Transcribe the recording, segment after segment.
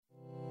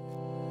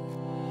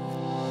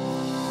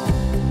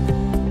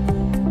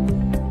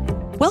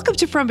Welcome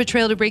to From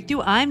Betrayal to Breakthrough.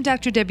 I'm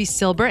Dr. Debbie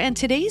Silber, and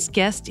today's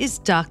guest is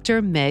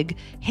Dr. Meg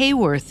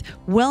Hayworth,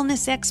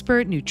 wellness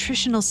expert,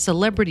 nutritional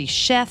celebrity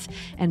chef,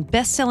 and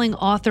best-selling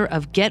author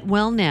of Get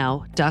Well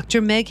Now.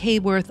 Dr. Meg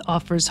Hayworth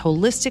offers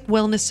holistic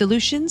wellness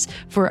solutions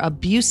for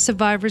abuse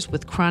survivors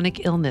with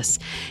chronic illness.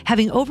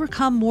 Having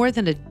overcome more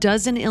than a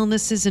dozen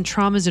illnesses and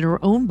traumas in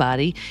her own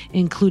body,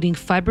 including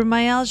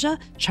fibromyalgia,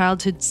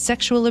 childhood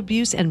sexual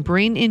abuse, and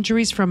brain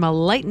injuries from a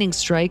lightning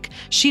strike,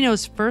 she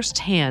knows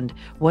firsthand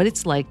what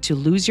it's like to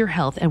lose your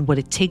health and what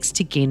it takes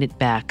to gain it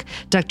back.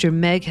 Dr.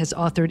 Meg has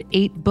authored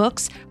 8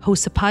 books,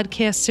 hosts a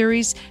podcast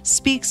series,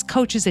 speaks,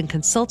 coaches, and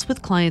consults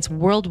with clients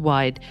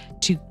worldwide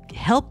to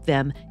help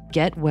them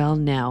get well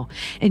now.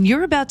 And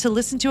you're about to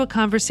listen to a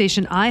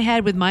conversation I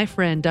had with my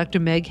friend, Dr.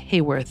 Meg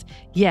Hayworth.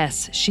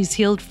 Yes, she's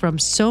healed from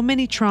so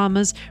many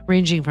traumas,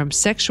 ranging from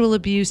sexual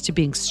abuse to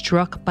being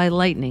struck by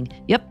lightning.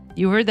 Yep,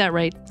 you heard that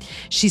right.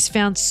 She's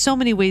found so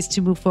many ways to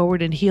move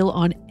forward and heal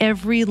on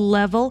every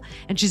level,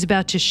 and she's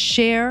about to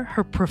share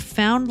her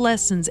profound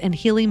lessons and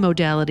healing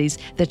modalities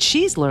that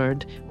she's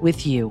learned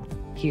with you.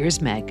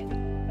 Here's Meg.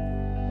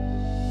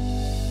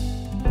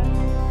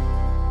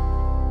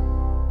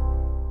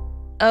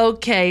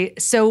 Okay,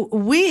 so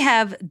we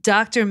have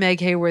Dr. Meg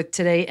Hayworth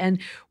today, and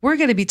we're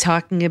going to be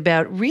talking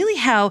about really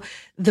how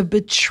the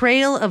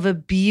betrayal of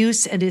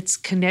abuse and its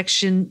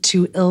connection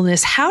to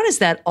illness, how does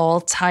that all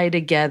tie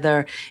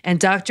together? And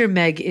Dr.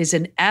 Meg is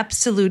an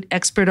absolute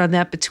expert on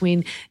that,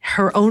 between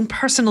her own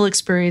personal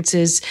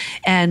experiences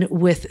and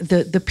with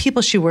the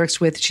people she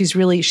works with. She's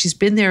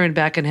been there and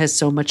back and has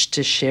so much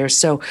to share.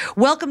 So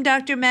welcome,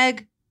 Dr.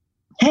 Meg.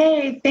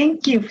 Hey,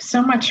 thank you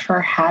so much for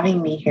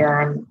having me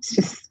here. It's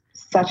just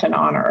such an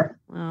honor.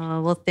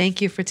 Oh, well,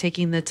 thank you for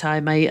taking the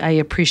time. I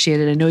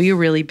appreciate it. I know you're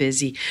really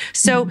busy.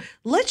 So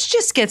let's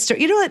just get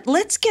started. You know what?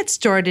 Let's get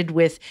started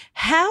with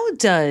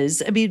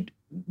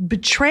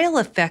betrayal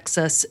affects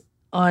us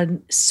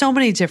on so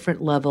many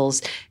different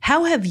levels.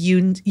 How have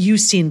you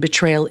seen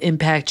betrayal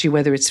impact you,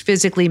 whether it's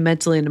physically,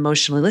 mentally, and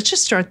emotionally? Let's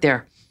just start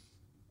there.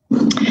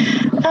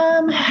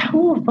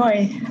 Oh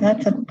boy,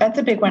 that's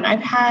a big one.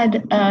 I've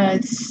had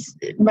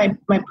my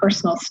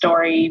personal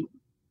story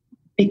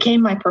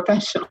became my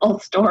professional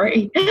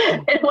story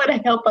and what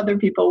I help other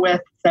people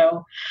with.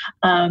 So,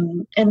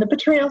 and the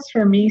betrayals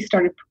for me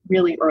started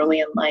really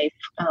early in life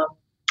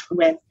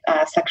with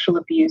sexual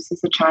abuse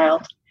as a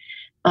child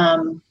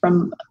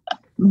from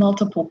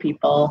multiple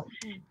people,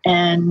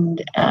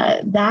 and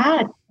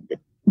that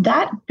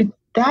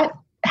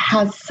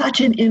has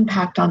such an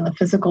impact on the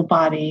physical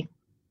body.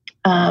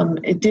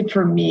 It did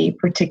for me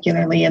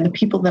particularly, and the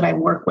people that I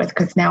work with,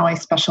 because now I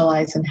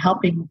specialize in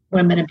helping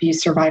women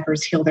abuse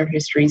survivors heal their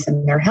histories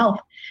and their health,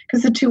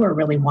 because the two are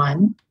really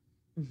one.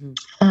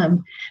 Mm-hmm.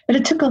 But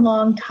it took a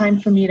long time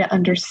for me to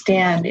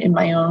understand in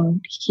my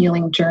own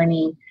healing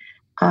journey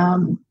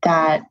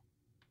that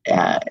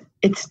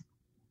it's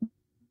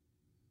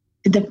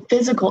the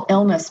physical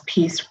illness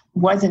piece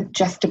wasn't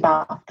just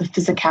about the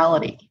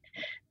physicality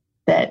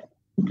that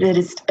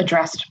is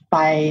addressed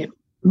by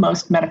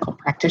most medical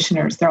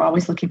practitioners. They're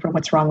always looking for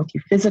what's wrong with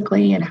you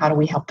physically and how do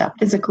we help that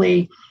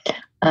physically.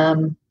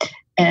 But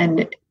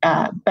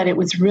it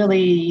was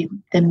really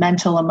the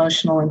mental,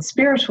 emotional, and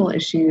spiritual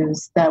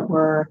issues that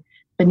were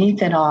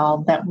beneath it all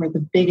that were the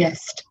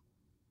biggest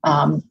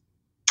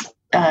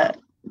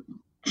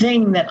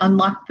thing that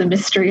unlocked the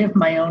mystery of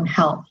my own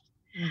health.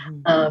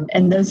 Mm-hmm.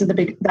 And that's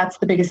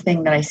the biggest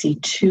thing that I see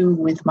too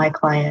with my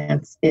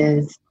clients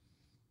is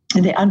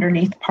the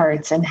underneath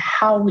parts and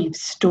how we've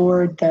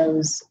stored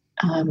those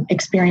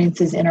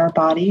experiences in our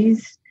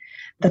bodies,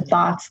 the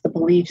thoughts, the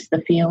beliefs,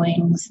 the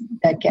feelings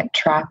that get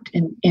trapped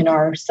in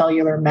our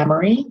cellular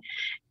memory,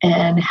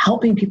 and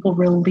helping people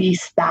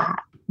release that,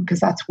 because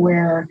that's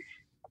where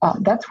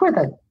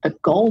the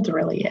gold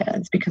really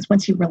is. Because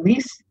once you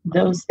release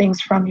those things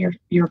from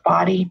your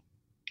body,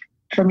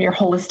 from your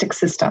holistic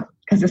system,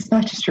 because it's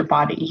not just your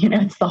body,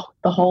 it's the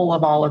whole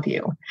of all of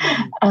you.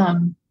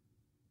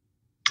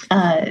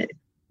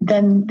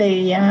 Then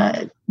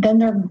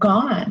they're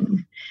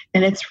gone.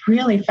 And it's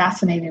really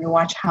fascinating to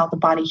watch how the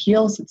body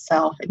heals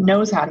itself. It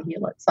knows how to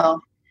heal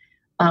itself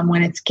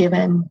when it's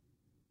given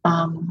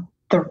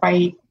the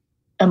right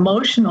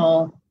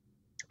emotional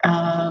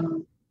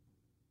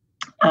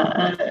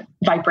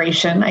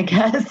vibration, I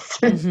guess,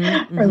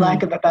 for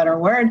lack of a better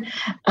word,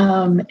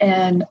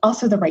 and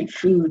also the right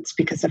foods,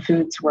 because the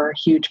foods were a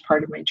huge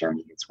part of my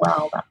journey as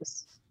well. That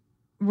was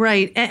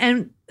right.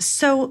 And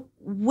so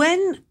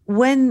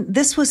when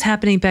this was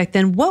happening back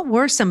then, what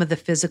were some of the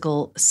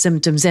physical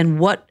symptoms, and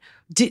what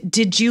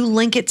did you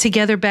link it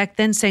together back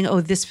then, saying,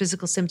 oh, this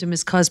physical symptom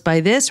is caused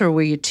by this, or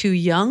were you too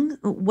young?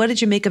 What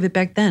did you make of it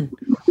back then?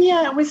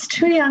 Yeah, I was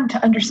too young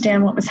to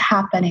understand what was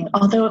happening,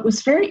 although it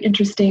was very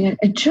interesting.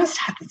 I just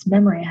had this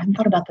memory. I hadn't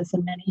thought about this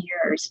in many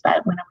years,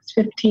 but when I was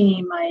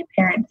 15, my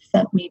parents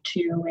sent me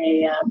to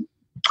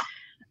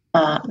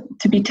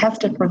be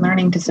tested for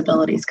learning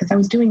disabilities, because I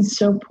was doing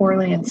so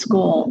poorly in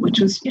school, which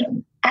was,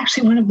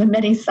 actually one of the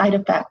many side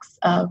effects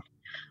of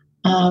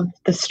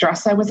the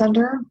stress I was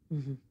under.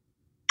 Mm-hmm.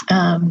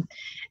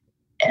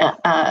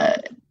 uh,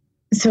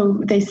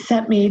 so they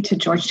sent me to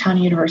Georgetown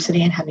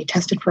University and had me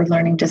tested for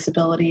learning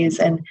disabilities.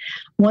 And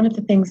one of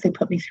the things they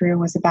put me through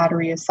was a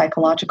battery of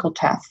psychological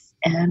tests.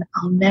 And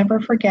I'll never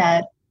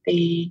forget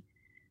the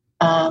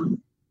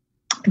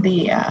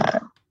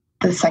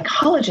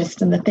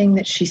psychologist and the thing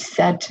that she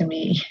said to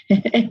me.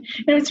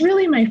 It was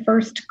really my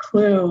first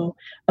clue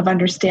of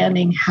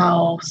understanding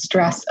how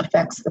stress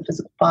affects the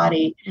physical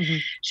body. Mm-hmm.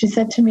 She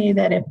said to me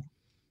that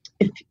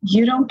if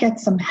you don't get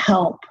some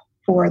help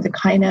for the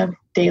kind of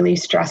daily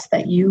stress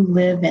that you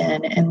live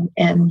in,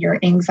 and your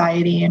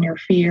anxiety and your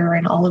fear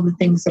and all of the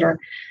things that are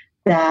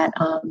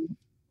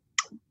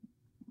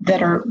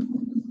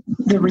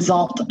the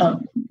result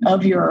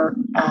of your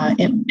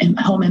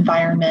home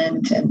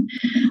environment and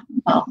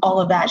all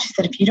of that. She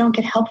said, if you don't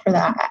get help for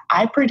that,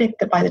 I predict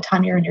that by the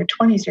time you're in your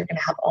 20s, you're going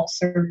to have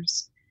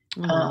ulcers.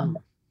 Mm-hmm.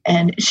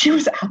 And she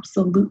was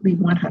absolutely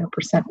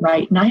 100%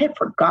 right. And I had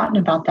forgotten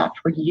about that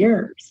for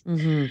years.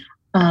 Mm-hmm.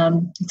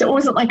 So it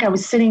wasn't like I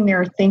was sitting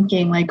there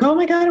thinking like, oh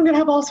my God, I'm going to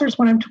have ulcers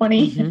when I'm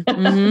 20.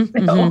 Mm-hmm.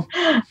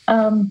 Mm-hmm.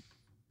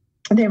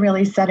 So, they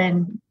really set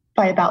in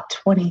by about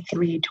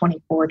 23,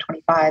 24,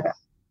 25.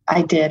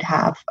 I did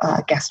have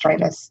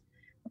gastritis,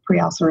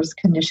 pre-ulcerous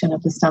condition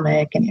of the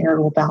stomach, and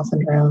irritable bowel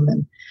syndrome.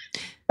 And,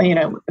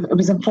 it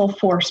was in full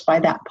force by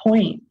that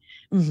point.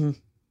 Mm-hmm.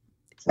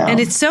 So. And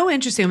it's so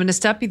interesting. I'm going to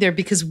stop you there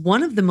because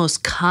one of the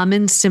most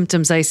common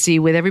symptoms I see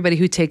with everybody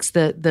who takes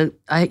we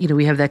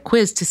have that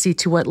quiz to see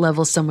to what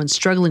level someone's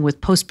struggling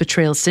with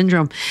post-betrayal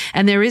syndrome.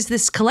 And there is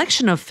this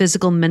collection of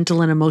physical,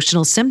 mental, and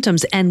emotional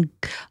symptoms, and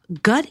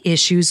gut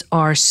issues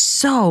are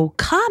so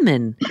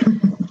common.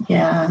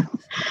 Yeah.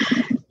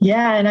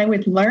 Yeah. And I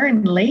would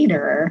learn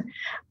later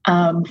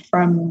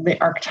from the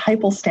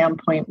archetypal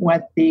standpoint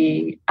what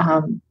the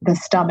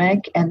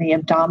stomach and the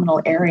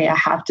abdominal area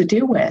have to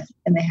do with.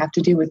 And they have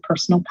to do with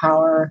personal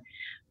power,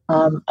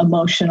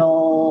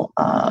 emotional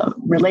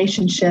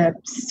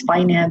relationships,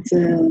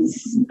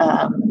 finances,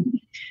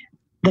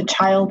 the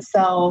child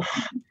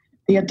self,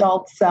 the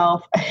adult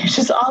self. It's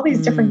just all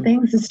these different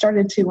things that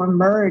started to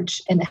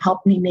emerge and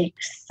help me make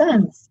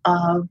sense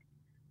of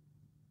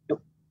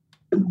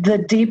the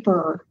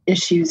deeper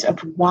issues of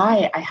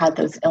why I had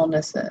those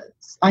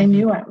illnesses. I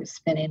knew I was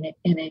spinning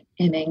in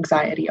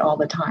anxiety all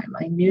the time.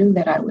 I knew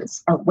that I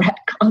was a wreck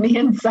on the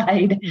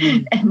inside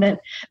and that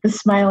the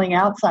smiling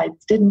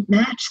outsides didn't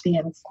match the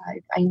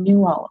inside. I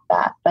knew all of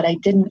that, but I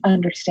didn't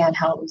understand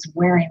how it was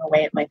wearing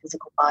away at my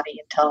physical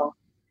body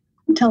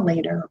until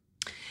later.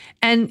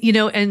 And,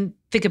 and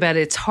think about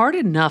it. It's hard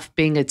enough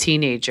being a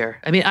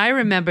teenager. I mean, I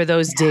remember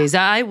those days.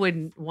 I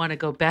wouldn't want to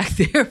go back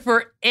there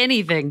for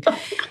anything.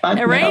 God,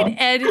 right.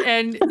 No.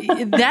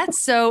 And that's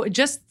so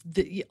just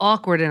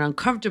awkward and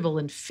uncomfortable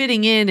and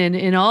fitting in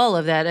and all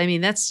of that. I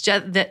mean, that's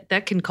just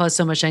that can cause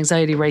so much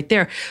anxiety right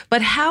there.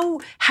 But how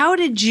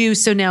did you,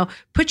 so now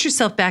put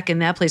yourself back in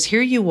that place.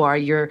 Here you are,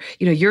 you're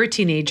a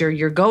teenager,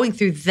 you're going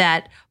through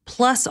that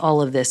plus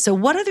all of this. So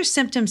what other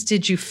symptoms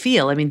did you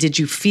feel? I mean, did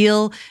you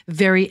feel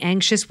very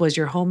anxious? Was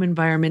your home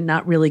environment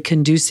not really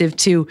conducive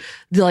to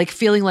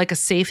feeling like a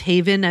safe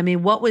haven? I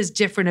mean, what was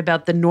different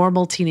about the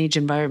normal teenage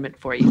environment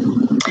for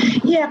you?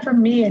 Yeah, for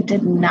me, it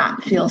did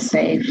not feel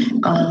safe.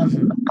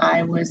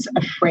 I was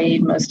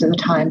afraid most of the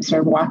time,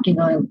 sort of walking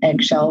on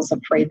eggshells,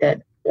 afraid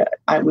that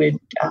I would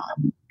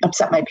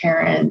upset my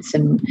parents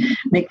and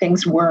make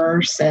things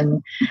worse.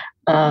 And,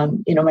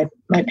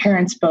 my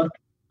parents both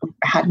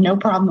had no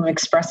problem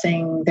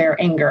expressing their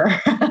anger.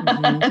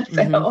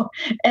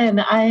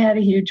 And I had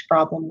a huge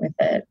problem with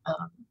it.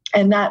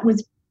 And that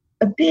was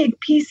a big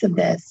piece of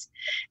this,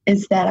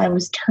 is that I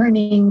was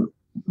turning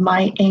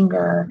my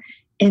anger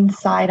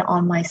inside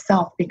on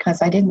myself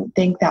because I didn't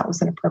think that was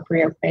an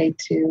appropriate way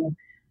to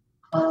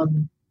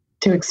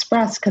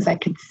express, because I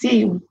could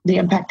see the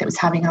impact it was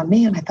having on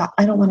me. And I thought,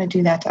 I don't want to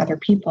do that to other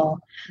people.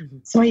 Mm-hmm.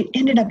 So I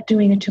ended up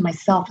doing it to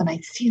myself. And I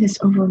see this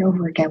over and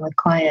over again with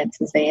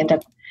clients as they end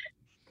up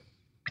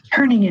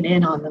turning it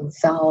in on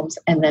themselves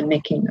and then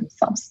making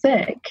themselves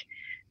sick.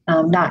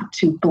 Not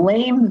to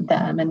blame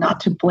them and not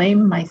to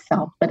blame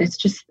myself, but it's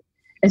just,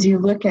 as you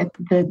look at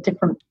the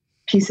different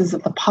pieces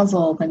of the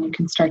puzzle, then you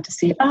can start to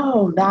see,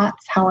 oh,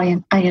 that's how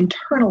I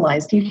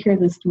internalized. You hear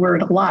this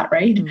word a lot,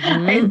 right?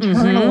 Mm-hmm, I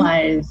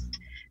internalized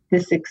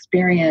this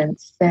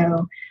experience.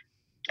 So,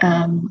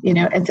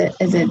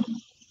 as a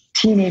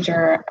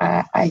teenager,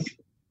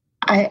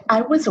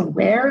 I was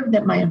aware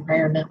that my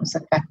environment was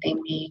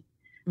affecting me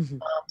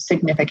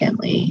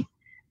significantly,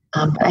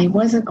 but I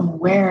wasn't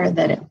aware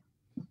that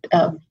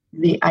of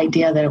the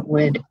idea that it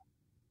would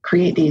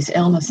create these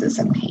illnesses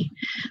in me.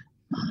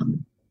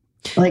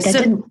 I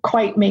didn't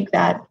quite make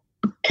that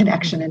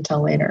connection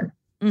until later.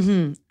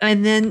 Mm-hmm.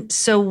 And then,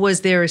 so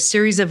was there a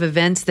series of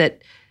events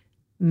that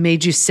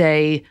made you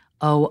say,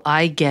 oh,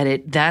 I get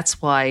it,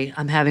 that's why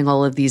I'm having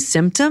all of these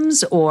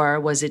symptoms? Or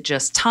was it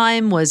just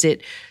time? Was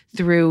it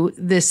through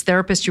this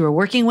therapist you were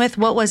working with?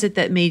 What was it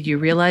that made you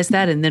realize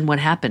that? And then what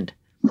happened?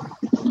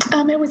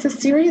 It was a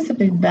series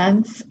of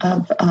events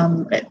of,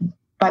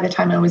 by the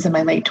time I was in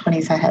my late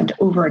 20s, I had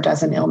over a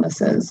dozen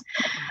illnesses.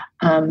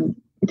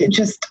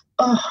 Just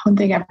one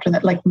thing after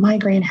that, like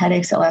migraine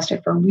headaches that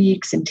lasted for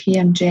weeks and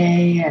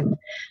TMJ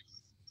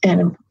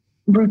and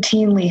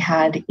routinely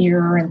had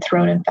ear and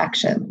throat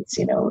infections,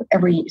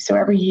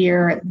 every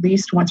year, at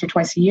least once or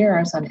twice a year,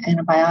 I was on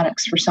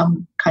antibiotics for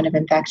some kind of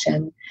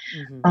infection.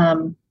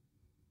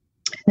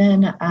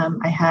 Then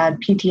I had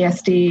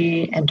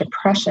PTSD and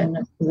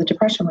depression. The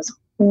depression was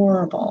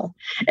horrible.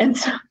 And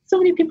so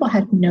many people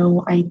had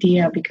no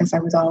idea because I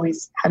was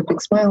always had a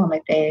big smile on my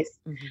face.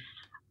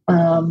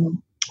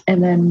 And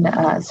then,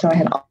 so I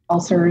had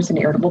ulcers and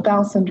irritable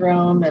bowel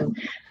syndrome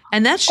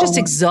and that's just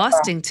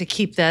exhausting to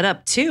keep that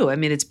up too. I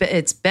mean,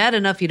 it's bad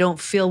enough you don't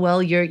feel well.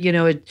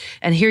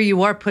 And here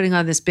you are putting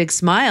on this big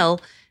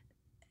smile,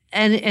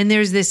 and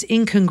there's this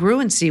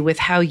incongruency with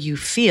how you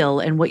feel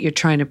and what you're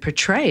trying to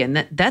portray,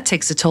 and that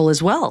takes a toll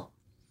as well.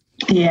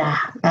 Yeah,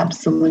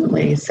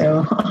 absolutely.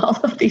 So all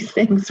of these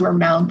things were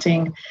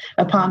mounting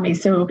upon me.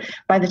 So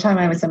by the time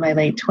I was in my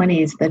late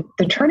 20s,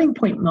 the turning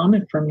point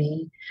moment for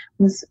me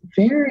was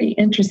very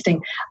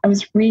interesting. I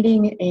was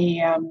reading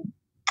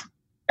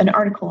an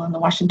article in the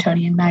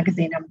Washingtonian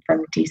magazine. I'm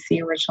from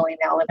DC originally,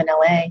 now live in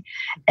LA.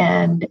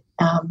 And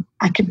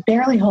I could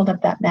barely hold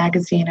up that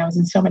magazine. I was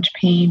in so much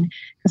pain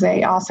because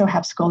I also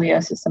have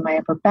scoliosis in my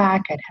upper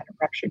back. I'd had a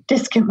ruptured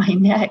disc in my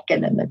neck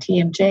and then the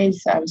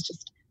TMJs. So I was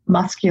just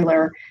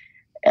muscular.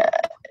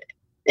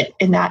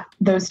 In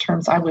those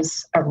terms, I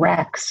was a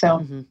wreck.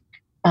 So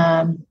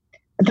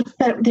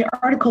the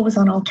article was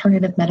on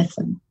alternative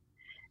medicine.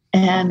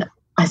 And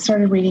I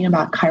started reading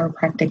about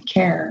chiropractic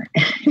care.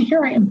 And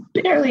here I am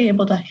barely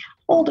able to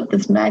hold up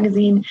this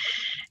magazine.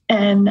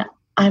 And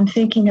I'm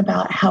thinking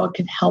about how it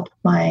could help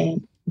my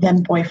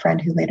then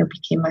boyfriend, who later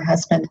became my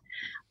husband.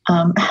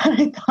 And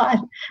I thought,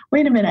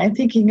 wait a minute, I'm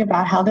thinking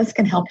about how this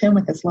can help him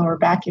with his lower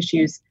back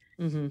issues.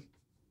 And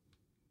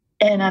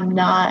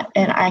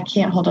I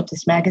can't hold up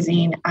this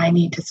magazine. I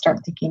need to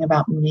start thinking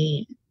about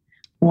me.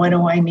 What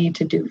do I need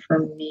to do for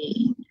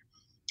me?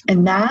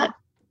 And that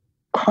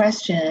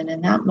question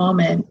and that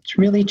moment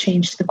really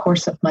changed the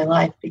course of my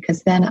life,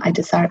 because then I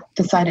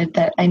decided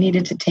that I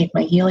needed to take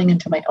my healing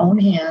into my own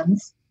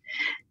hands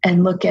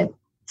and look at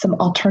some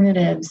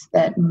alternatives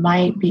that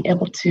might be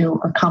able to,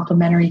 or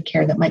complementary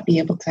care that might be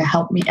able to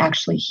help me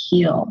actually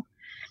heal.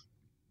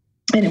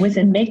 And it was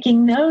in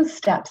making those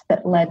steps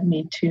that led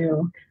me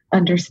to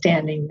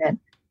understanding that,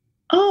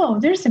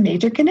 there's a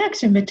major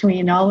connection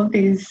between all of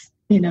these,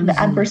 the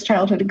adverse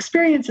childhood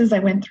experiences I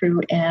went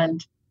through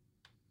and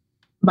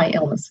my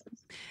illnesses.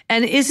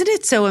 And isn't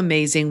it so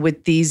amazing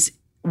with these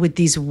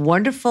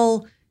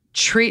wonderful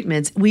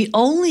treatments? We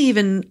only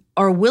even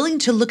are willing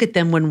to look at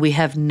them when we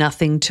have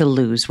nothing to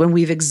lose, when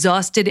we've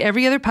exhausted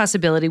every other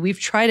possibility,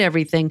 we've tried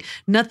everything,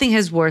 nothing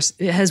has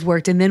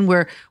worked, and then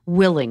we're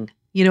willing.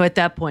 At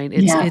that point,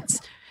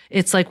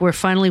 it's like we're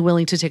finally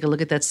willing to take a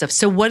look at that stuff.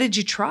 So what did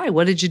you try?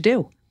 What did you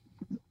do?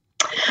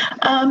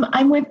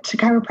 I went to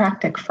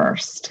chiropractic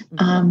first,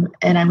 and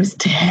I was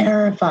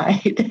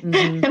terrified.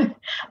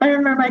 I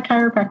remember my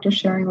chiropractor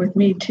sharing with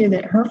me, too,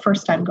 that her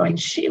first time going,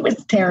 she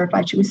was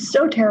terrified. She was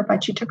so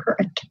terrified. She took her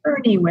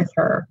attorney with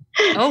her.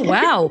 Oh,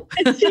 wow.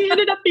 And she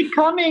ended up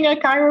becoming a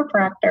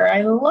chiropractor.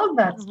 I love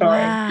that story.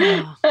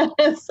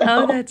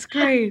 Wow. That's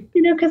great.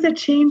 Because it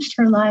changed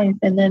her life.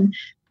 And then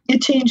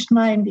it changed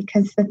mine,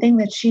 because the thing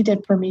that she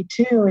did for me,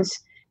 too, is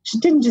she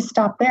didn't just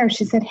stop there.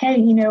 She said, hey,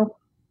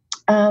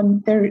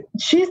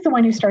 she's the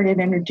one who started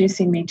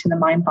introducing me to the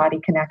mind-body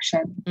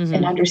connection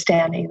and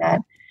understanding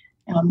that,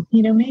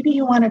 maybe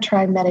you want to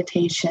try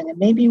meditation and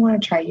maybe you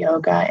want to try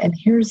yoga, and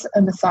here's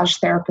a massage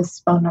therapist's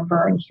phone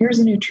number and here's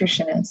a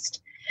nutritionist.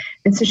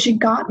 And so she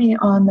got me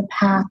on the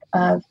path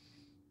of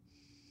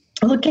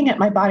looking at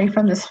my body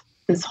from this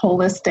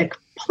holistic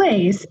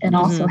place, and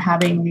also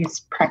having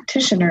these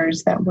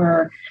practitioners that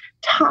were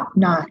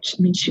top-notch.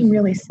 I mean, she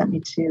really sent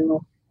me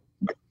to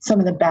some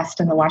of the best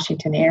in the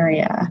Washington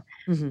area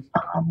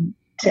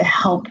to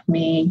help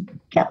me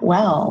get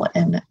well.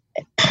 And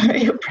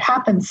it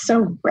happened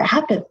so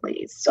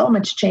rapidly, so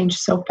much change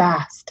so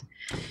fast.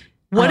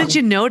 What did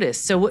you notice?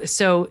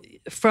 So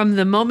from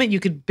the moment you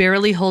could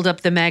barely hold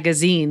up the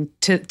magazine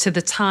to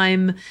the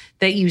time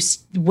that you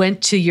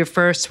went to your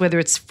first, whether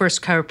it's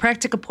first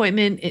chiropractic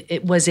appointment,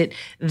 was it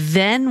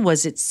then?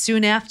 Was it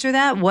soon after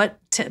that?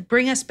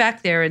 Bring us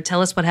back there and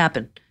tell us what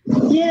happened.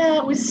 Yeah,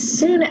 it was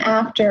soon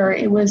after.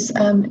 It was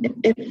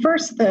at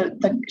first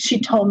she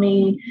told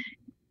me,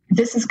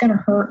 this is going to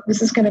hurt.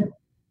 This is going to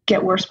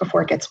get worse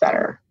before it gets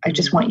better. I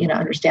just want you to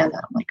understand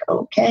that. I'm like,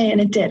 okay. And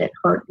it did. It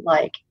hurt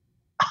like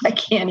I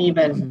can't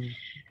even.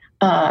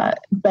 But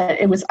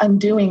it was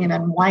undoing and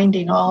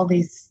unwinding all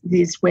these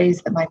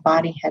ways that my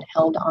body had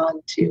held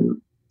on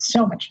to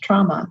so much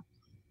trauma.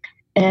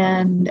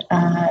 And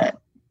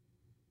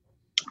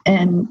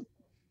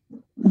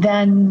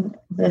then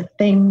the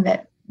thing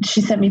that she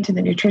sent me to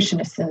the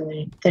nutritionist,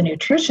 and the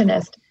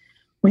nutritionist,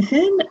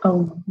 within a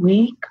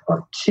week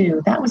or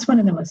two, that was one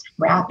of the most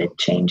rapid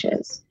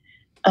changes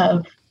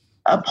of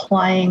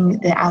applying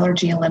the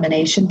allergy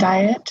elimination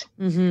diet,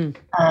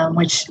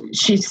 which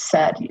she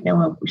said,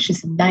 she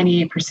said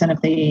 98% of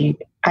the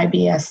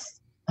IBS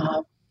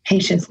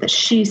patients that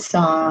she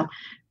saw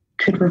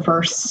could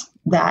reverse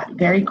that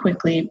very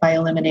quickly by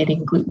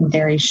eliminating gluten,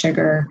 dairy,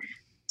 sugar,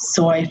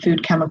 soy,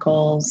 food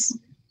chemicals,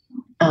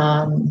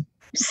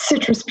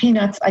 citrus,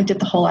 peanuts. I did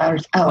the whole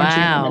allergy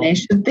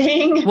elimination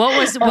thing. What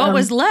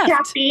was left?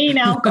 Caffeine,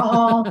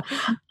 alcohol.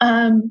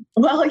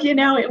 Well,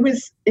 it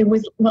was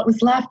what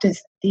was left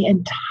is the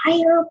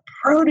entire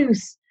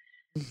produce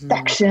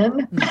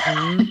section.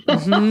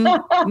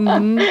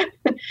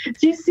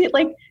 Do you see,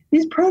 like,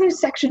 these produce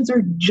sections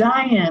are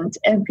giant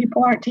and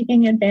people aren't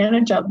taking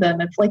advantage of them.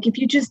 It's like if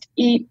you just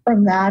eat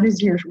from that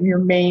as your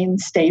main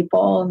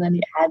staple, and then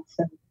you add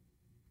some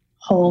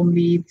whole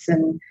meats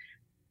and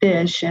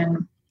fish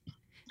and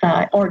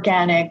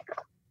organic,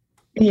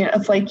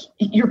 it's like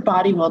your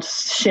body will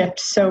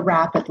shift so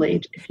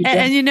rapidly. If you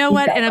and you know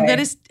what? And I'm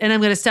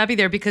gonna stop you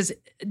there, because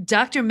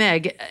Dr.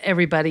 Meg,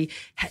 everybody,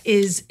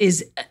 is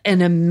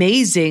an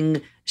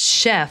amazing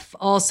chef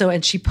also,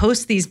 and she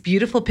posts these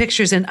beautiful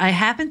pictures, and I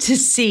happened to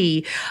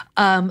see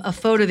a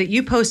photo that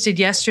you posted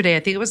yesterday. I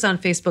think it was on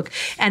Facebook,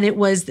 and it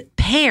was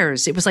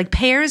pears. It was like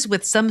pears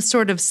with some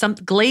sort of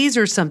glaze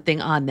or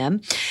something on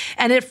them.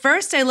 And at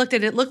first I looked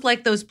at it, it looked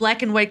like those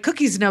black and white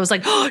cookies, and I was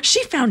like, oh,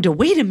 she found a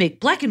way to make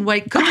black and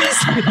white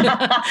cookies.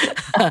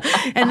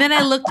 And then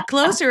I looked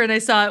closer and I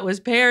saw it was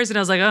pears, and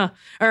I was like, oh,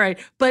 all right.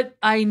 But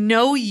I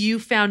know you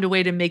found a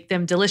way to make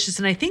them delicious,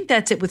 and I think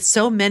that's it with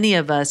so many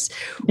of us.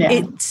 Yeah.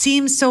 It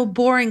seems so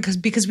boring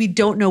because we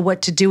don't know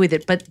what to do with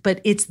it, but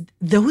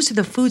those are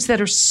the foods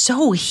that are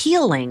so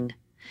healing.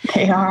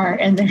 They are,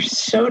 and they're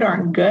so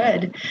darn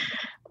good.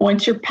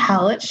 Once your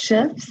palate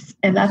shifts,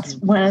 and that's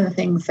one of the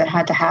things that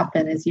had to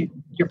happen, is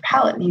your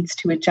palate needs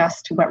to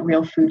adjust to what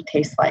real food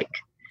tastes like,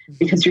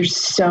 because you're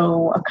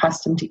so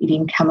accustomed to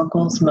eating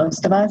chemicals,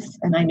 most of us.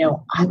 And I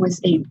know I was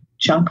a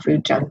junk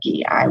food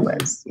junkie. I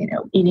was,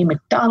 eating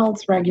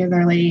McDonald's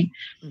regularly,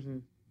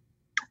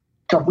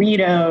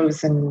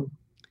 Doritos and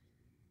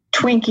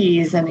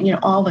Twinkies, and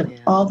all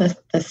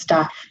the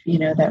stuff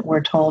that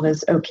we're told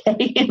is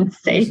okay and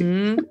safe.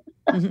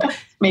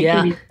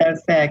 Making me so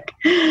sick.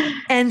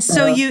 And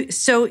so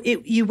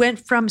you went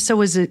from,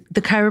 was it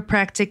the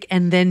chiropractic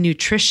and then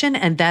nutrition,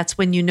 and that's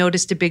when you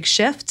noticed a big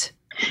shift?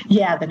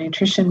 Yeah, the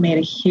nutrition made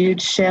a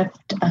huge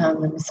shift.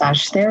 The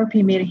massage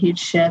therapy made a huge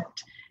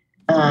shift.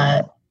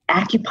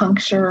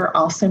 Acupuncture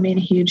also made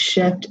a huge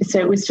shift. So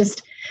it was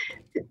just,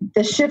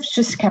 the shifts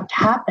just kept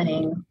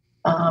happening.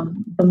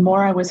 The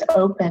more I was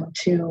open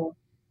to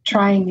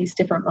trying these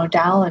different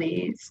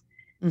modalities,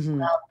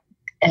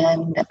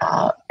 and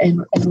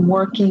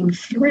working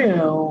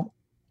through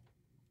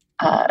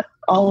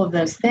all of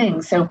those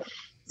things. So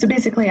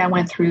basically, I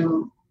went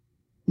through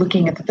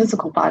looking at the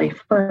physical body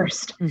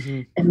first,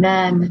 and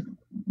then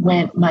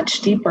went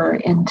much deeper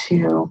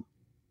into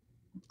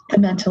the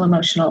mental,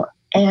 emotional,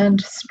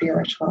 and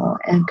spiritual,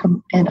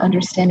 and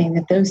understanding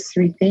that those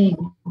three things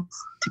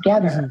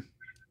together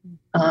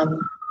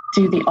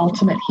do the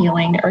ultimate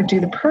healing, or do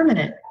the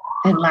permanent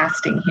and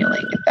lasting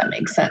healing, if that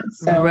makes sense.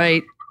 So,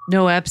 right.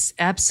 No,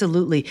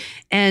 absolutely.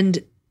 And,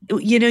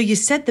 you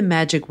said the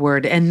magic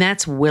word, and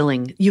that's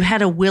willing. You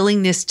had a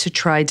willingness to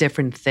try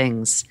different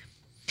things.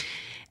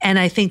 And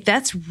I think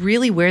that's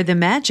really where the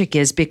magic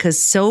is, because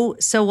so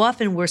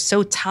often we're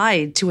so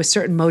tied to a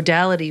certain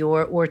modality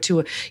or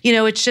to,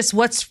 it's just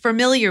what's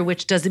familiar,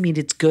 which doesn't mean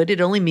it's good. It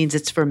only means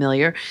it's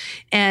familiar.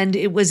 And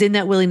it was in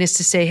that willingness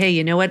to say, hey,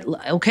 you know what?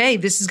 Okay,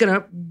 this is going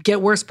to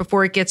get worse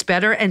before it gets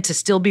better, and to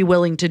still be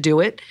willing to do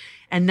it.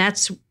 And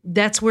that's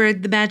where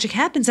the magic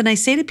happens. And I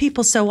say to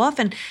people so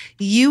often,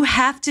 you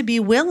have to be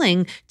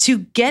willing to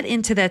get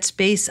into that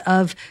space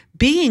of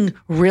being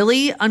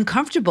really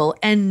uncomfortable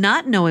and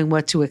not knowing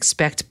what to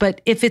expect.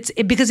 But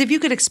because if you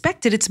could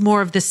expect it, it's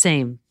more of the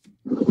same.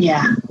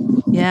 Yeah.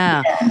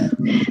 Yeah.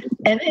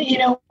 And,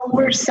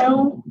 we're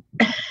so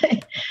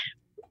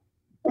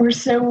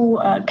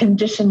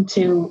conditioned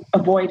to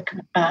avoid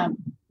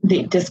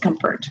the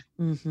discomfort.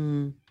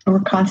 We're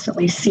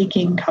constantly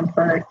seeking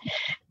comfort.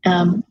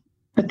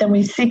 But then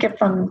we seek it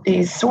from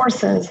these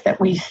sources that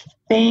we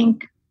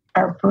think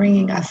are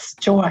bringing us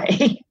joy,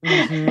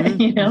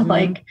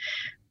 like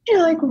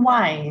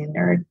wine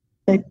or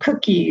the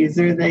cookies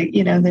or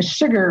the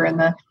sugar and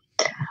the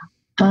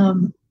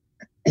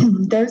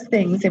those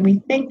things. And we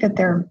think that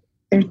they're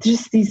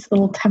just these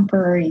little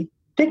temporary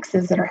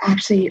fixes that are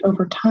actually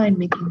over time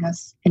making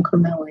us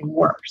incrementally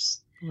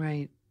worse.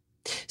 Right.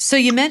 So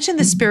you mentioned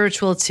the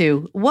spiritual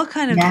too.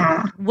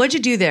 What'd you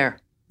do there?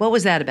 What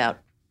was that about?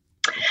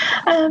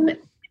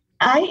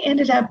 I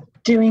ended up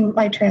doing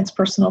my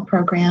transpersonal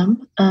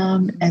program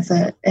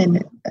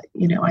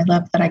I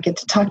love that I get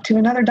to talk to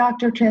another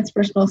doctor of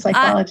transpersonal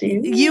psychology.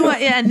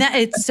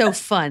 It's so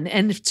fun.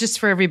 And just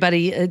for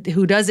everybody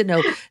who doesn't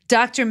know,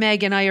 Dr.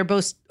 Meg and I are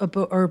both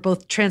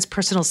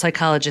transpersonal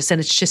psychologists, and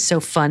it's just so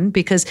fun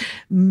because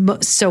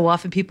so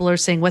often people are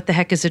saying, "What the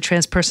heck is a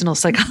transpersonal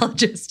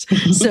psychologist?"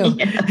 So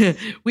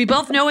we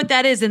both know what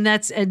that is, and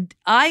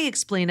I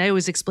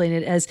always explain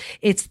it as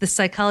it's the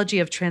psychology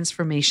of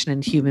transformation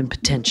and human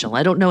potential.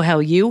 I don't know how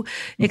you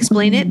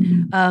explain it,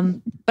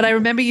 but I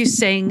remember you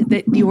saying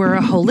that you were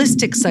a holistic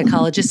holistic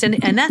psychologist,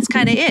 and that's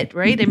kind of it,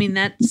 right? I mean,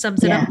 that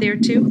sums it up there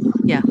too.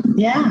 Yeah.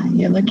 Yeah.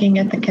 You're looking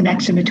at the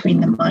connection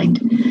between the mind,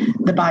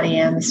 the body,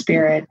 and the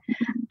spirit,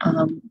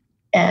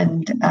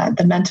 and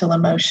the mental,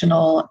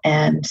 emotional,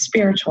 and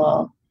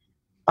spiritual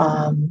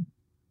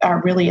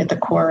are really at the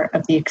core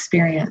of the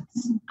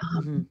experience.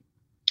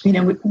 You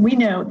know, we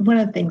know one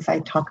of the things I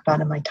talk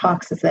about in my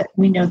talks is that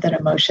we know that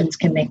emotions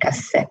can make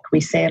us sick.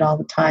 We say it all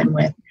the time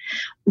with,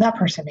 that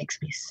person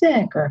makes me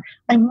sick, or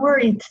I'm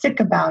worried sick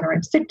about, or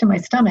I'm sick to my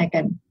stomach.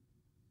 And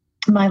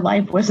my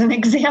life was an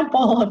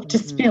example of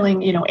just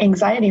feeling, you know,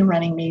 anxiety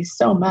running me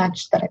so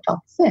much that I felt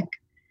sick,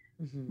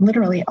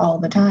 literally all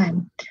the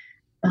time.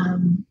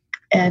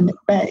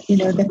 But, you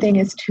know, the thing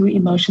is, too,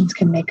 emotions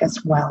can make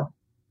us well.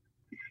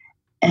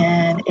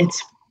 And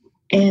it's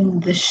in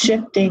the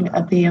shifting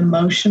of the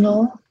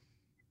emotional,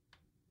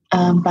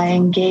 by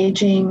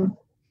engaging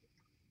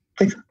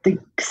the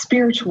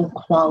spiritual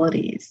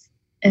qualities.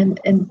 And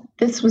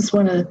this was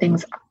one of the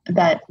things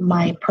that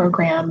my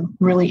program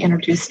really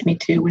introduced me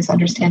to, was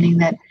understanding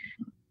that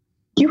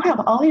you have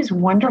all these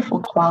wonderful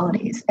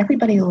qualities.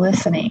 Everybody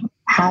listening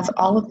has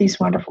all of these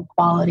wonderful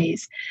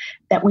qualities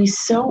that we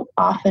so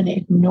often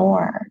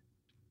ignore.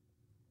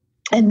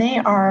 And they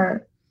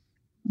are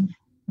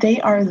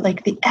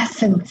like the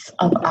essence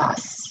of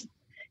us.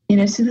 You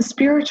know, so the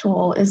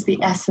spiritual is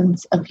the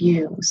essence of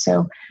you.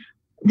 So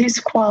these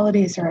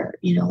qualities are,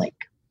 you know, like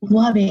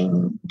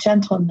loving,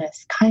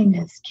 gentleness,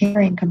 kindness,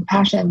 caring,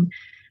 compassion,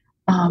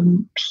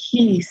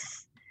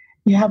 peace.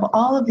 You have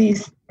all of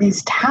these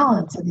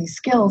talents and these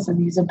skills and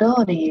these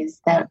abilities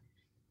that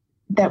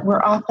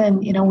we're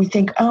often, you know, we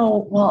think,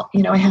 oh, well,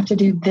 you know, I have to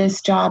do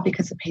this job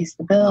because it pays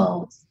the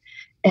bills.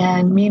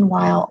 And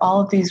meanwhile, all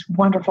of these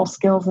wonderful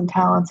skills and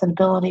talents and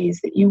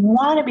abilities that you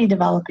want to be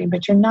developing,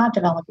 but you're not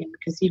developing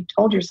because you've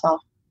told yourself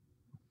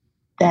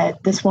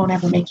that this won't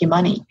ever make you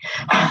money.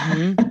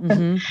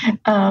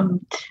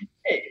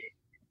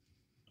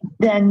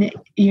 Then,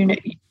 you know,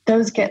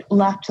 those get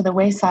left to the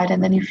wayside,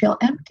 and then you feel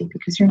empty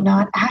because you're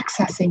not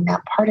accessing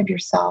that part of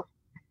yourself,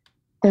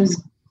 those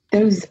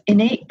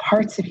innate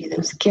parts of you,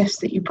 those gifts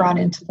that you brought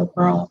into the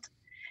world.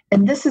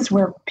 And this is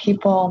where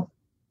people,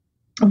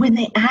 when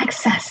they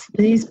access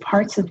these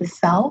parts of the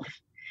self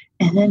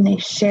and then they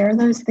share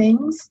those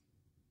things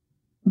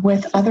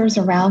with others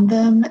around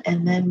them,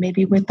 and then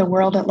maybe with the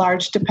world at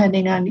large,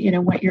 depending on, you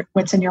know,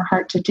 what's in your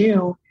heart to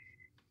do,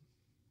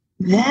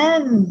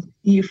 then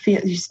you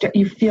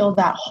feel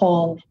that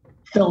hole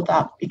filled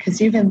up because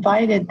you've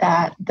invited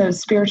that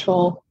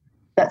spiritual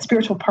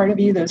part of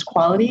you, those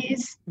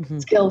qualities,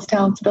 skills,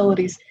 talents,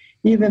 abilities,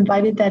 you've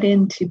invited that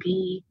in to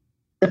be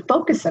the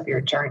focus of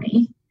your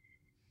journey.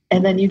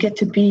 And then you get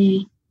to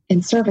be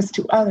in service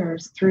to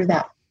others through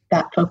that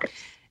focus.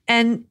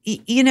 And,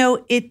 you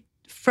know, it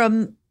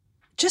from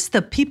just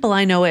the people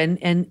I know,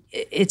 and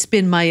it's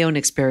been my own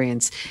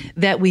experience,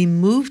 that we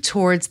move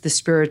towards the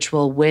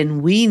spiritual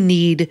when we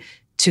need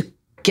to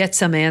get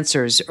some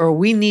answers or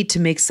we need to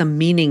make some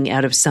meaning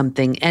out of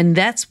something. And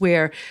that's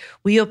where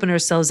we open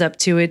ourselves up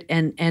to it.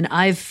 And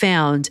I've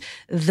found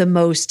the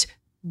most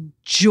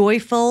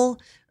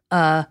joyful,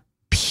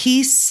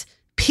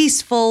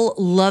 peaceful,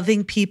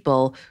 loving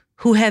people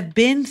who have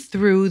been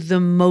through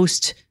the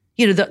most,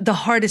 you know, the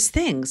hardest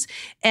things.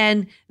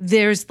 And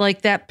there's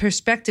like that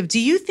perspective. Do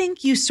you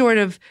think you sort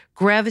of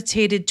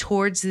gravitated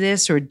towards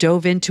this or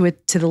dove into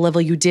it to the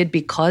level you did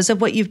because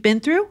of what you've been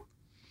through?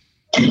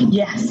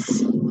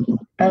 Yes.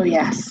 Oh,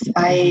 yes.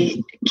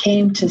 I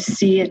came to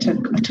see, it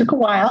took a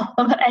while,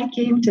 but I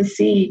came to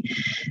see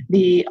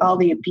all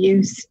the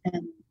abuse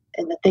and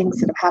the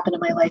things that have happened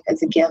in my life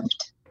as a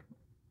gift.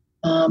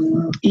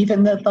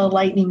 Even the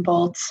lightning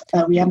bolts,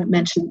 we haven't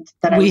mentioned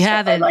that I was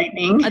struck by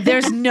lightning.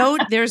 There's no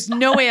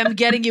way I'm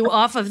getting you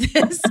off of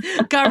this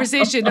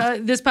conversation,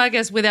 this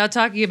podcast, without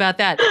talking about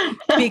that,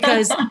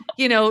 because,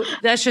 you know,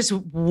 that's just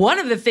one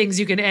of the things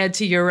you can add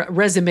to your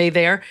resume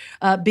there,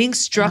 being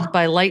struck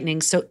by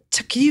lightning. So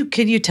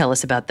can you tell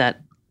us about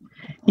that?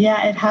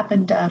 Yeah, it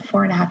happened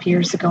 4.5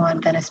 years ago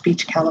on Venice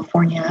Beach,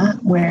 California,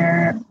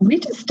 where we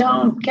just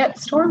don't get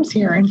storms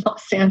here in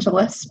Los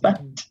Angeles.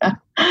 But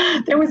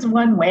there was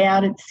one way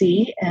out at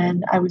sea,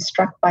 and I was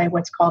struck by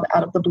what's called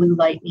out of the blue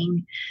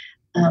lightning.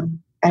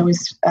 I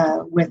was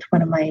with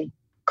one of my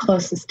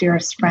closest,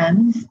 dearest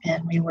friends,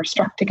 and we were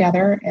struck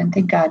together. And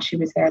thank God she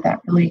was there. That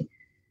really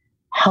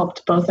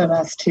helped both of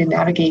us to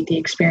navigate the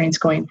experience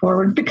going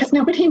forward, because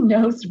nobody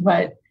knows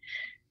what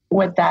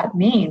that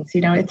means.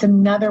 You know, it's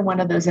another one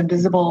of those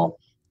invisible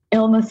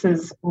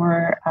illnesses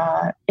or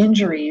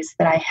injuries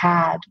that I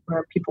had,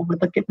 where people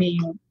would look at me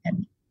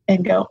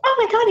and go, "Oh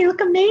my God, you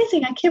look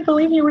amazing. I can't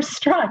believe you were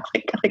struck."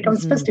 Like I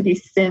was supposed to be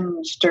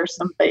singed or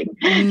something,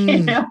 you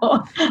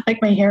know,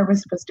 like my hair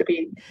was supposed to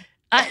be.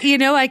 You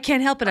know, I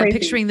can't help it. Crazy. I'm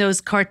picturing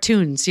those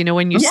cartoons, you know,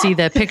 when you see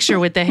the picture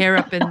with the hair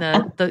up in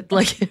the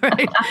like,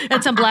 right,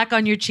 and some black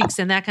on your cheeks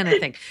and that kind of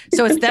thing.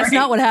 So that's right.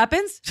 Not what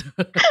happens?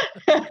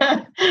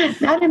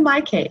 Not in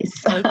my case.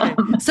 Okay.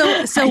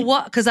 So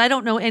what, because I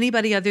don't know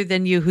anybody other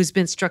than you who's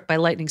been struck by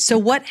lightning. So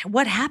what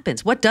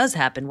happens? What does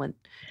happen when?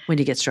 when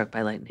you get struck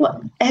by lightning?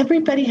 Well,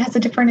 everybody has a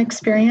different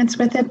experience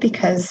with it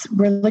because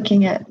we're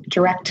looking at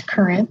direct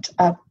current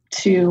up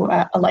to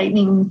a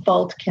lightning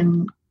bolt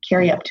can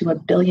carry up to 1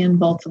 billion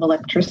volts of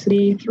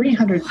electricity.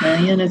 300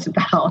 million is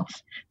about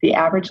the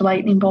average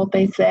lightning bolt,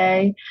 they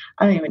say.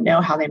 I don't even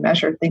know how they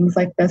measure things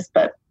like this,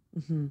 but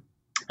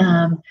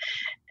at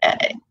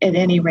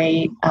any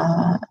rate,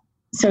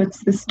 so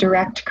it's this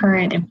direct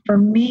current. And for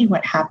me,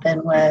 what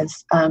happened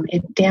was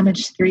it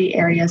damaged 3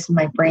 areas in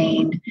my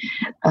brain,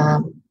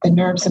 the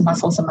nerves and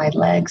muscles in my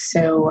legs.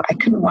 So I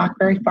couldn't walk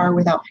very far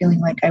without feeling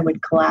like I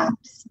would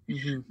collapse.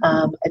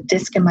 A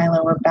disc in my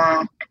lower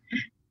back.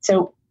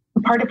 So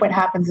part of what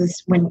happens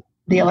is when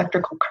the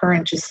electrical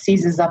current just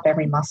seizes up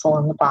every muscle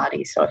in the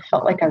body. So it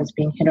felt like I was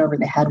being hit over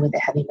the head with a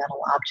heavy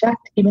metal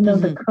object, even though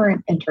the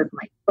current entered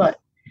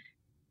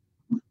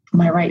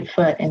my right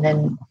foot, and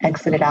then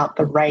exited out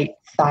the right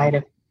side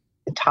of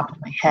the top of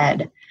my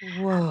head.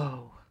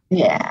 Whoa.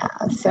 Yeah.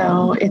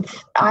 So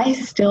I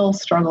still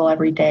struggle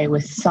every day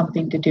with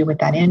something to do with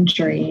that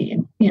injury.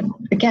 And,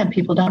 again,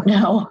 people don't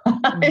know.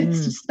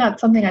 It's just not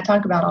something I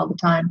talk about all the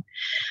time.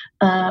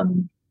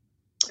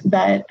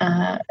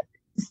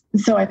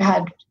 So I've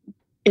had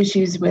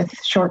issues with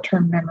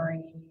short-term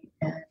memory,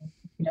 and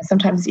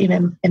sometimes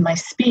even in my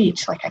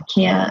speech, like I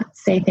can't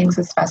say things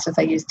as fast as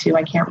I used to.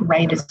 I can't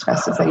write as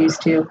fast as I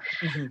used to.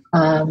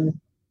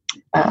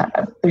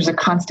 There's a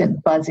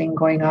constant buzzing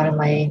going on in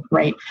my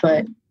right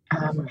foot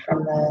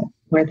from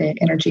where the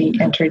energy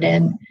entered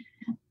in.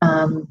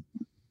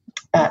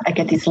 I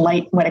get these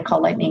what I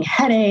call lightning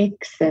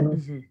headaches,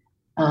 and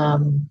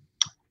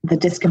the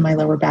disc in my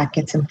lower back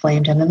gets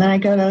inflamed. And then I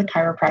go to the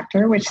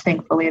chiropractor, which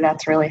thankfully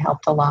that's really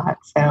helped a lot.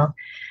 So,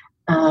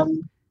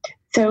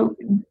 so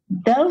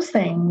those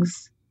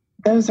things,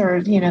 those are,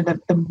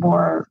 the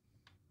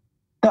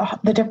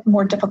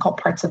more difficult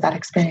parts of that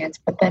experience.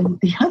 But then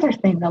the other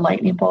thing the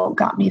lightning bolt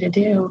got me to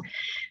do,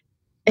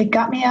 it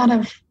got me out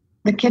of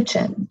the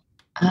kitchen.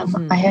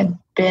 I had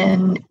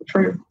been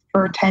for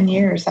 10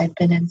 years, I'd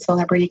been in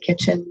celebrity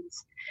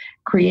kitchens,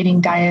 creating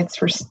diets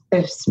for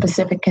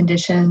specific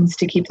conditions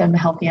to keep them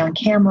healthy on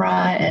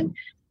camera and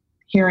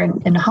here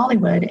in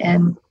Hollywood.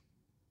 And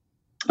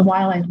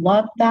while I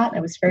loved that,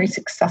 I was very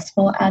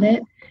successful at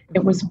it.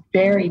 It was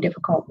very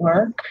difficult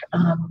work,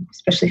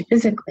 especially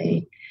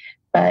physically.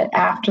 But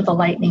after the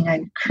lightning,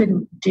 I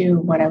couldn't do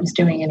what I was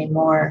doing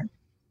anymore.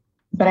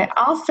 But I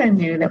also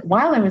knew that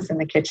while I was in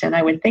the kitchen,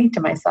 I would think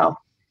to myself,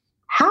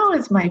 how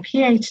is my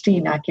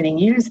PhD not getting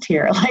used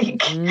here?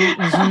 Like,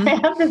 I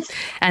have this.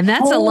 And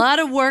that's a lot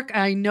of work.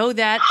 I know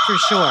that for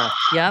sure.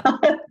 Yep.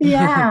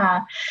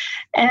 Yeah.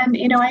 And,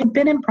 I'd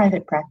been in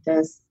private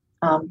practice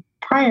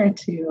prior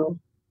to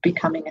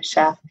becoming a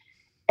chef.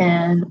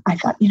 And I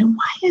thought,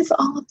 why is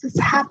all of this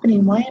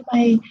happening? Why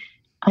am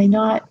I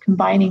not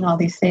combining all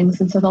these things?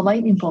 And so the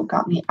lightning bolt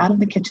got me out of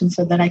the kitchen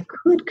so that I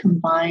could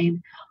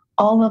combine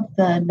all of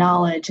the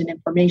knowledge and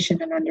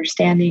information and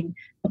understanding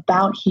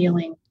about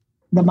healing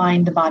the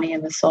mind, the body,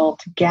 and the soul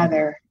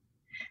together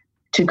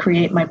to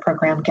create my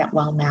program, Get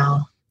Well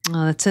Now.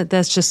 Oh, that's it.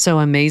 That's just so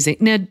amazing.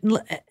 Now,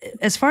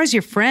 as far as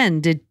your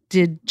friend,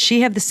 did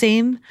she have the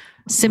same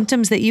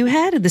symptoms that you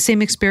had, the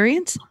same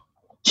experience?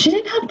 She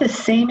didn't have the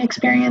same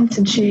experience,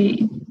 and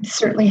she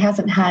certainly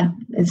hasn't had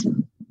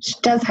she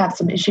does have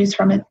some issues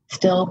from it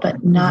still,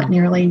 but not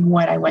nearly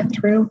what I went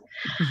through.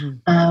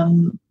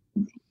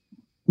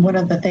 One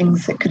of the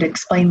things that could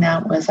explain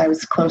that was I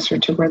was closer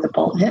to where the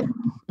bolt hit.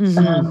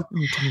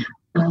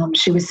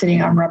 She was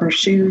sitting on rubber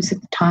shoes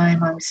at the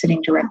time. I was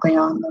sitting directly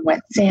on the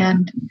wet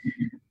sand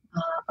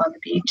on the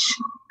beach.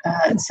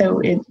 So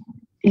it,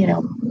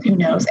 who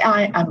knows?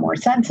 I'm more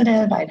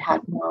sensitive. I'd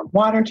had more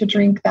water to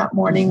drink that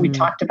morning. We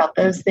talked about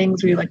those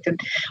things. We looked at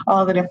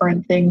all the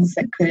different things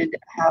that could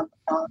have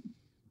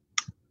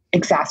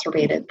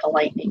exacerbated the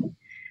lightning.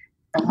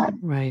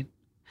 Right.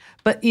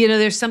 But,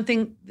 there's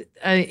something,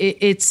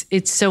 it's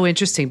so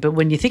interesting. But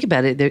when you think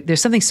about it,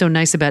 there's something so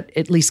nice about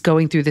at least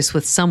going through this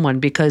with someone,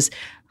 because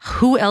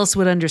who else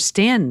would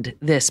understand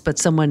this but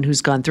someone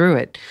who's gone through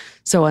it?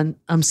 So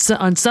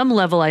on some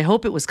level, I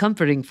hope it was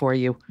comforting for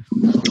you.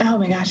 Oh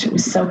my gosh, it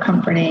was so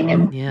comforting.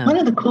 And one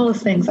of the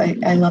coolest things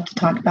I love to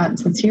talk about, and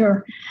since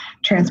you're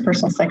a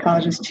transpersonal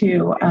psychologist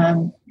too,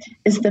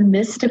 is the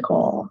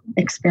mystical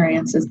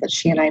experiences that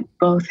she and I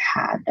both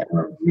had that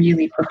were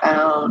really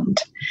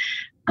profound.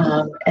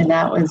 And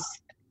that was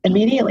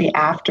immediately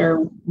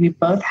after we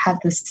both had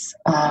this,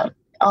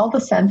 all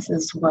the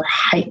senses were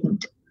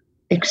heightened,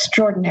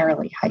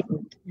 extraordinarily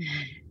heightened.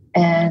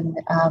 And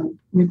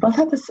we both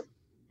had this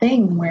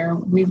thing where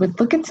we would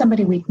look at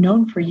somebody we'd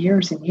known for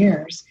years and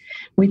years.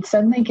 We'd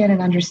suddenly get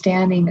an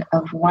understanding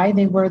of why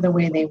they were the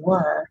way they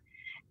were.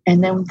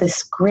 And then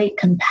this great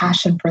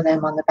compassion for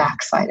them on the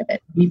backside of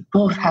it. We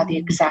both had the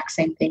exact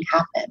same thing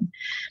happen.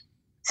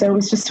 So it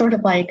was just sort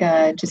of like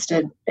an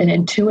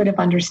intuitive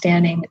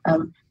understanding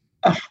of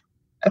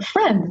a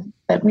friend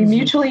that we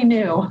mutually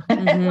knew.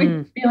 And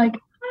we'd be like,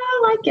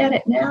 oh, I get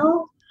it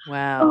now.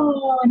 Wow.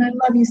 Oh, and I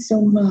love you so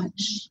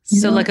much.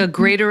 So like a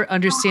greater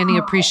understanding,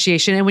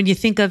 appreciation. And when you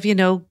think of,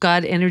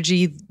 God,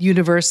 energy,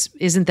 universe,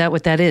 isn't that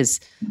what that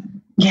is?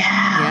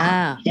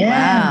 Yeah.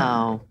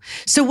 Wow.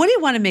 So what do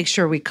you want to make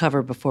sure we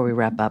cover before we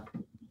wrap up?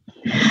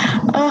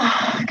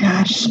 Oh,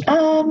 gosh.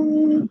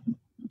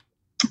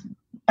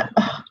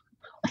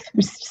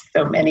 There's just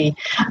so many.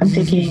 I'm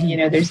thinking,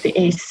 there's the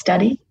ACE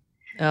study.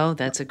 Oh,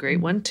 that's a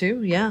great one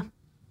too. Yeah.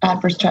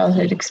 Adverse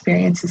Childhood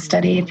Experiences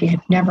Study. If you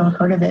have never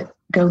heard of it,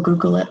 go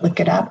Google it, look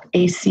it up,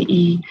 ACE.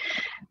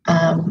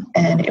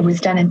 And it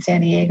was done in San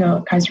Diego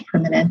at Kaiser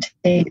Permanente.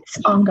 It's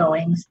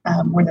ongoing.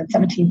 More than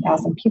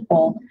 17,000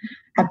 people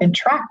have been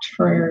tracked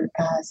for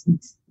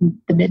since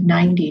the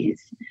mid-90s.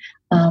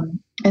 And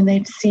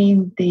they've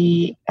seen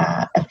the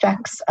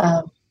effects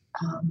of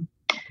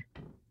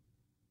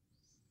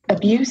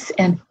abuse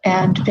and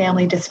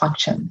family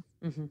dysfunction,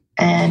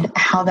 and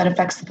how that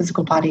affects the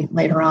physical body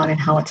later on and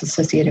how it's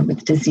associated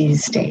with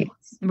disease states.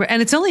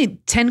 And it's only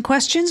 10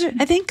 questions,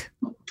 I think?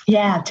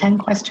 Yeah,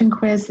 10-question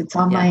quiz. It's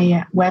on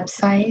my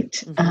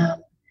website. If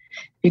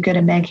you go to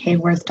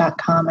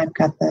meghayworth.com, I've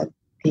got the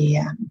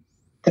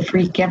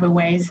free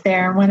giveaways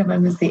there. One of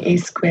them is the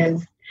ACE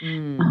quiz.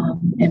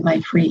 In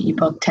my free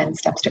ebook, 10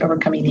 Steps to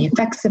Overcoming the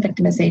Effects of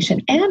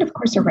Victimization, and of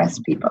course, a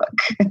recipe book.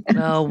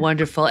 Oh,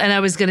 wonderful. And I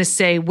was going to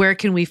say, where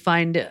can we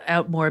find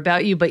out more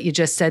about you? But you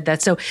just said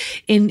that. So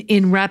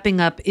in wrapping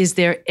up, is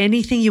there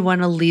anything you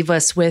want to leave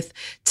us with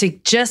to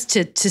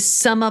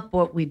sum up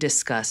what we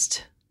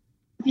discussed?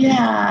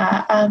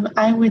 Yeah,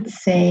 I would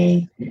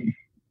say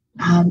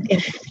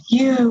if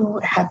you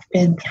have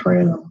been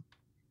through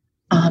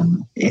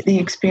the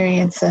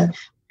experience of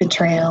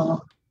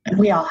betrayal, and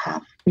we all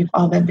have. We've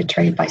all been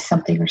betrayed by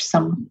something, or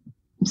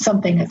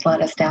something has let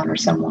us down, or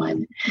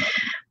someone.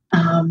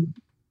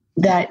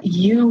 That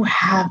you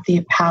have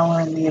the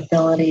power and the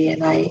ability,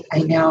 and I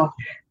now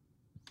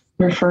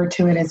refer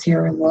to it as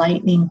your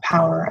lightning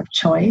power of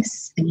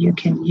choice, and you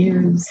can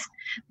use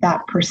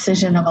that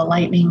precision of a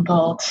lightning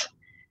bolt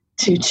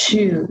to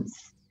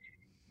choose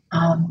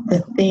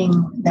the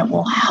thing that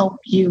will help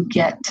you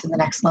get to the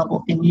next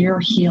level in your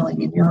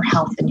healing, in your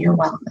health, in your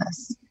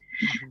wellness.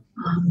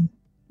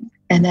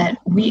 And that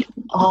we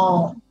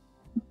all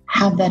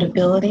have that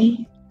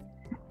ability,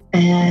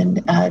 and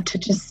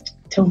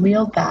to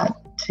wield that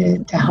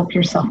to help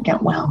yourself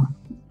get well.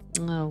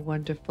 Oh,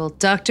 wonderful.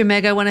 Dr.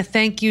 Meg, I want to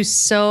thank you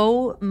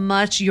so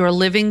much. You're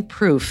living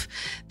proof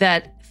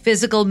that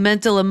physical,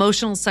 mental,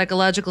 emotional,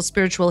 psychological,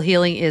 spiritual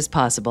healing is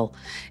possible.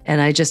 And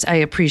I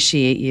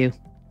appreciate you.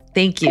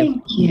 Thank you.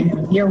 Thank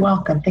you. You're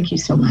welcome. Thank you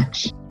so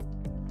much.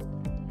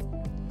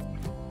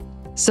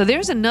 So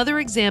there's another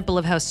example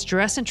of how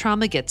stress and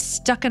trauma get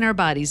stuck in our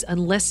bodies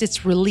unless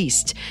it's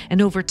released.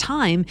 And over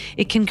time,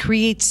 it can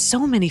create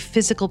so many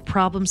physical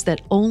problems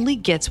that only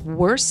gets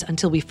worse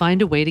until we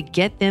find a way to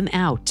get them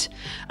out.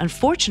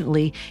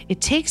 Unfortunately, it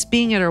takes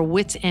being at our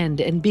wit's end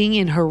and being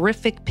in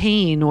horrific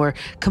pain or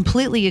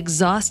completely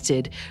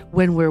exhausted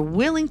when we're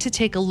willing to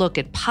take a look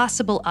at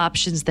possible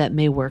options that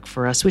may work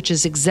for us, which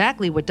is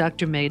exactly what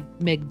Dr.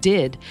 Meg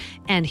did,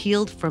 and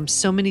healed from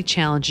so many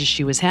challenges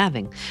she was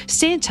having.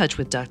 Stay in touch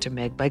with Dr.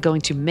 Meg by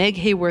going to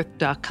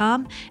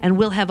meghayworth.com, and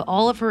we'll have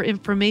all of her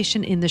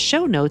information in the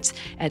show notes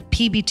at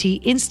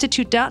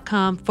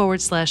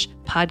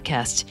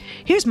pbtinstitute.com/podcast.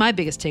 Here's my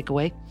biggest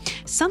takeaway.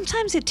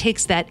 Sometimes it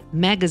takes that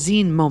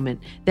magazine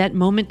moment, that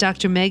moment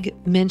Dr. Meg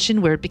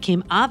mentioned where it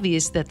became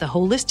obvious that the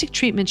holistic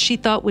treatment she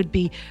thought would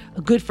be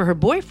good for her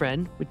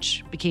boyfriend,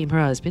 which became her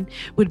husband,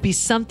 would be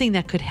something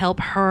that could help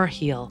her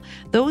heal.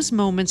 Those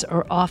moments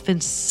are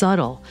often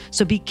subtle,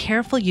 so be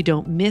careful you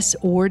don't miss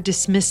or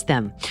dismiss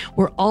them.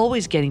 We're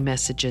always getting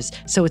messages,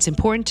 so it's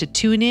important to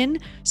tune in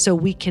so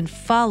we can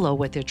follow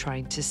what they're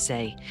trying to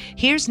say.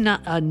 Here's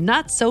a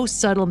not so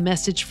subtle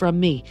message from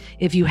me.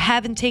 If you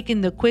haven't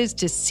taken the quiz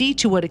to see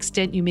to what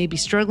extent you may be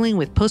struggling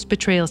with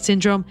post-betrayal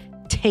syndrome,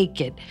 take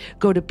it.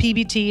 Go to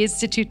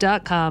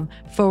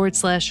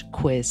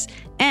pbtinstitute.com/quiz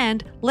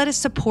and let us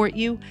support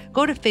you.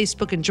 Go to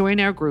Facebook and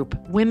join our group,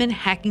 Women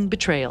Hacking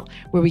Betrayal,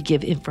 where we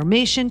give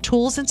information,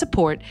 tools, and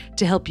support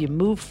to help you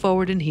move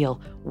forward and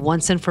heal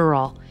once and for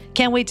all.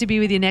 Can't wait to be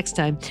with you next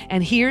time.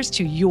 And here's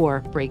to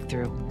your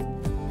breakthrough.